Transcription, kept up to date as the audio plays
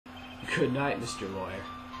Good night, Mr. Lawyer.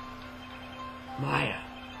 Maya,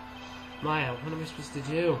 what am I supposed to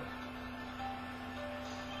do?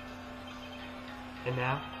 And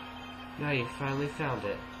now you finally found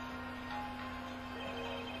it.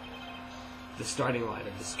 The starting line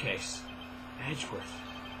of this case. Edgeworth.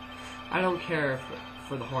 I don't care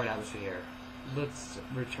for the hard atmosphere. Let's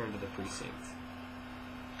return to the precinct.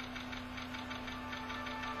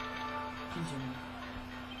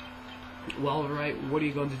 Well, Wright, what are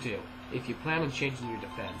you going to do? If you plan on changing your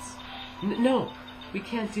defense... No! We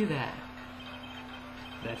can't do that.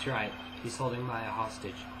 That's right. He's holding Maya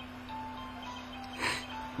hostage.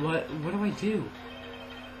 What do I do?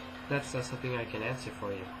 That's not something I can answer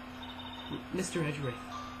for you. Mr. Edgeworth.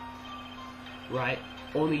 Right.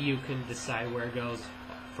 Only you can decide where it goes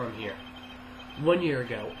from here. 1 year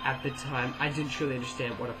ago, at the time, I didn't truly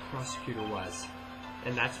understand what a prosecutor was.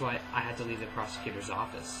 And that's why I had to leave the prosecutor's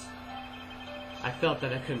office. I felt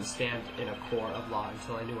that I couldn't stand in a court of law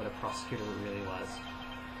until I knew what a prosecutor really was.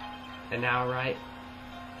 And now, Wright,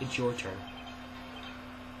 it's your turn.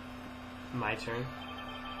 My turn?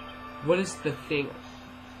 What is the thing...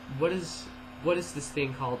 What is this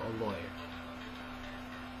thing called a lawyer?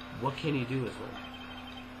 What can you do as one?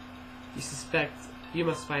 You suspect you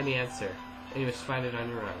must find the answer, and you must find it on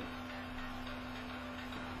your own.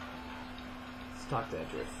 Let's talk to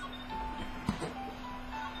Edgeworth.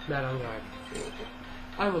 Madame Engarde,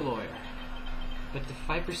 I'm a lawyer, but to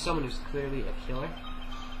fight for someone who's clearly a killer?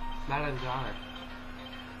 Madame Engarde,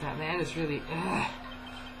 that man is really...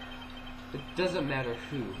 It doesn't matter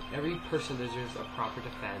who. Every person deserves a proper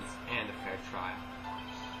defense and a fair trial.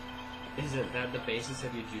 Isn't that the basis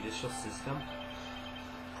of your judicial system?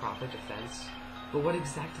 Proper defense? But what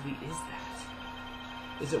exactly is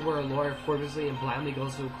that? Is it where a lawyer formlessly and blindly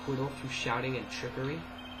goes to acquittal through shouting and trickery?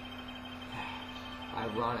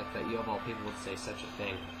 Ironic that you of all people would say such a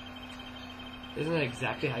thing. Isn't that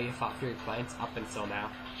exactly how you fought for your clients up until now?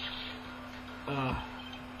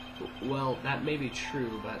 Well, that may be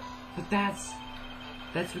true, but that's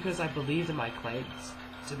because I believed in my claims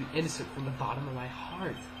to be innocent from the bottom of my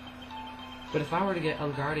heart. But if I were to get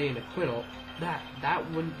Engarde an acquittal,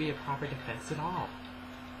 that wouldn't be a proper defense at all.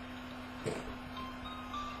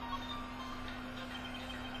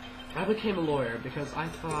 I became a lawyer because I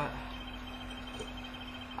thought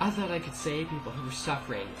I could save people who were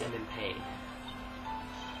suffering and in pain.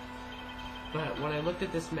 But when I looked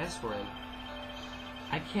at this mess we're in,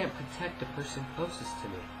 I can't protect the person closest to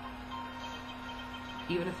me.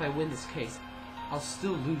 Even if I win this case, I'll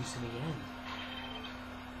still lose in the end.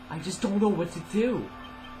 I just don't know what to do.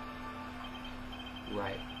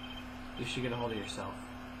 Right. You should get a hold of yourself.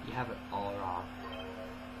 You have it all wrong.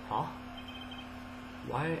 Huh?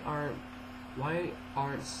 Why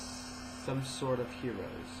aren't some sort of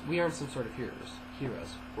heroes? We aren't some sort of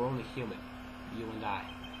heroes. We're only human. You and I.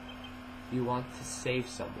 You want to save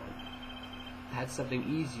someone. That's something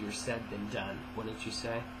easier said than done, wouldn't you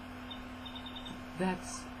say?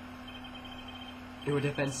 You're a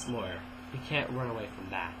defense lawyer. You can't run away from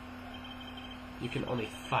that. You can only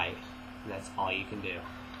fight, and that's all you can do.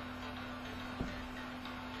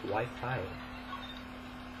 Why fight?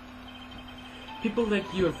 People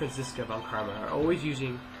like you and Francisca von Karma are always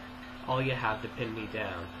using all you have to pin me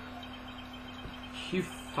down. You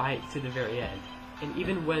fight to the very end, and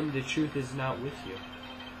even when the truth is not with you.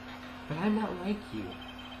 But I'm not like you.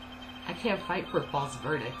 I can't fight for a false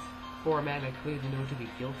verdict, for a man I clearly know to be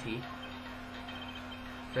guilty.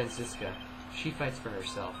 Francisca, she fights for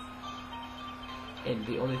herself. And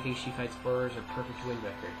the only thing she fights for is a perfect win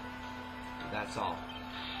record. That's all.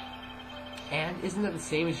 And isn't that the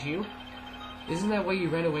same as you? Isn't that why you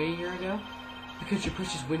ran away a year ago? Because your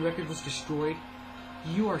precious win record was destroyed?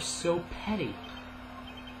 You are so petty.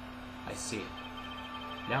 I see.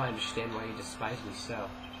 Now I understand why you despise me so.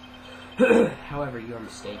 However, you are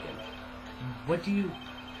mistaken.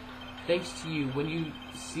 Thanks to you, when you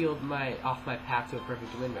sealed off my path to a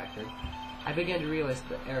perfect win record, I began to realize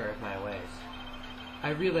the error of my ways. I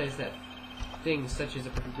realized that things such as a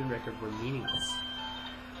perfect win record were meaningless.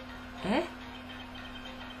 Eh?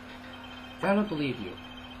 I don't believe you.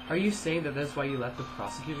 Are you saying that that's why you left the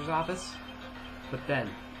prosecutor's office? But then,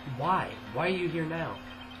 why? Why are you here now?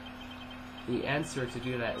 The answer to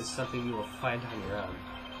do that is something you will find on your own.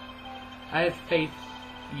 I have faith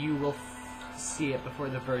you will see it before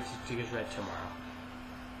the verdict is read tomorrow.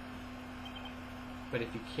 But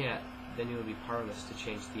if you can't, then you will be powerless to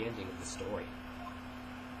change the ending of the story.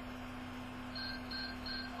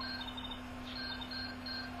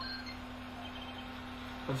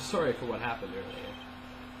 I'm sorry for what happened earlier.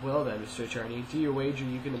 Well then, Mr. Attorney, do you wager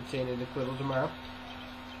you can obtain an acquittal tomorrow?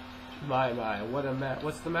 My,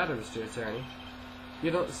 what's the matter, Mr. Attorney? You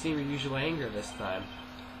don't seem your usual anger this time.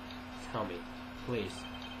 Tell me, please,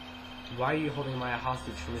 why are you holding my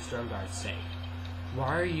hostage for Mr. Engarde's sake?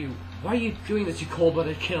 Why are you doing this, you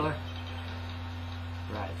cold-blooded killer?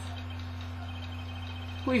 Right.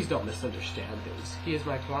 Please don't misunderstand things. He is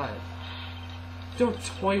my client. Don't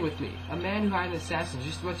toy with me. A man who hired an assassin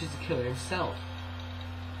just as much as the killer himself.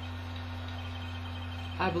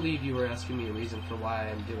 I believe you were asking me a reason for why I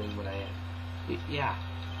am doing what I am. Yeah.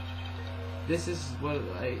 This is what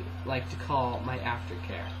I like to call my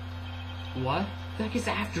aftercare. What? The heck is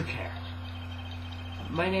aftercare?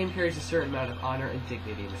 My name carries a certain amount of honor and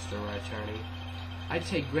dignity, Mr. Attorney. I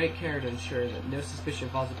take great care to ensure that no suspicion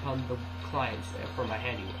falls upon the clients for my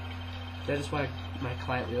handiwork. That is why my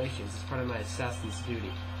client relations is part of my assassin's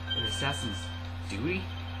duty. An assassin's duty?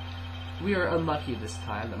 We are unlucky this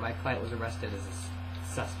time that my client was arrested as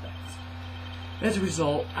a suspect. As a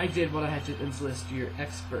result, I did what I had to enlist your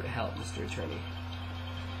expert help, Mr. Attorney,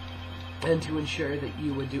 and to ensure that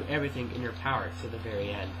you would do everything in your power to the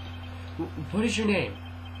very end. What is your name?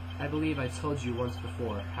 I believe I told you once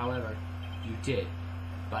before. However, you did.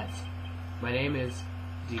 But my name is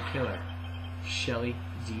D. Killer. Shelly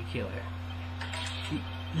D. Killer.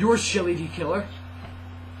 You're Shelly D. Killer?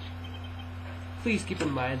 Please keep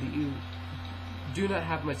in mind that you do not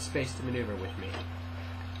have much space to maneuver with me.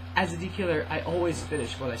 As a D. Killer, I always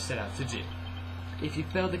finish what I set out to do. If you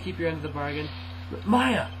fail to keep your end of the bargain,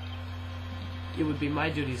 Maya! It would be my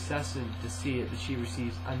duty as assassin to see that she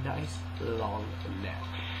receives a nice long neck.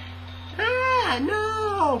 Ah,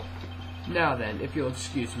 no! Now then, if you'll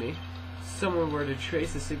excuse me, if someone were to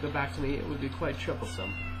trace the signal back to me, it would be quite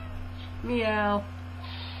troublesome. Meow.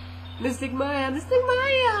 Mystic Maya! Mystic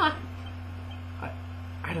Maya!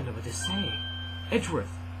 I don't know what to say.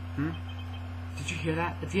 Edgeworth. Did you hear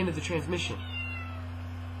that? At the end of the transmission.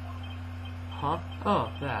 Huh? Oh,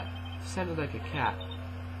 that. Sounded like a cat.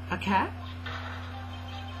 A cat?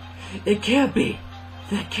 It can't be!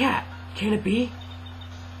 That cat! Can it be?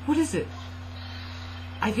 What is it?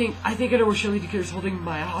 I think I know where Shelly DeKiller is holding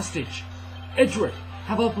my hostage. Edgeworth,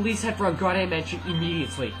 have all police head for Engarde Mansion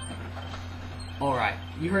immediately. Alright,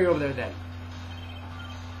 you hurry over there then.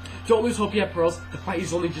 Don't lose hope yet, Pearls. The fight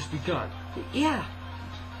has only just begun. Yeah.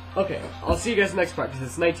 Okay, I'll see you guys next part because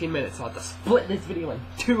it's 19 minutes, so I'll have to split this video in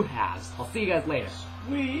 2 halves. I'll see you guys later.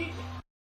 Sweet.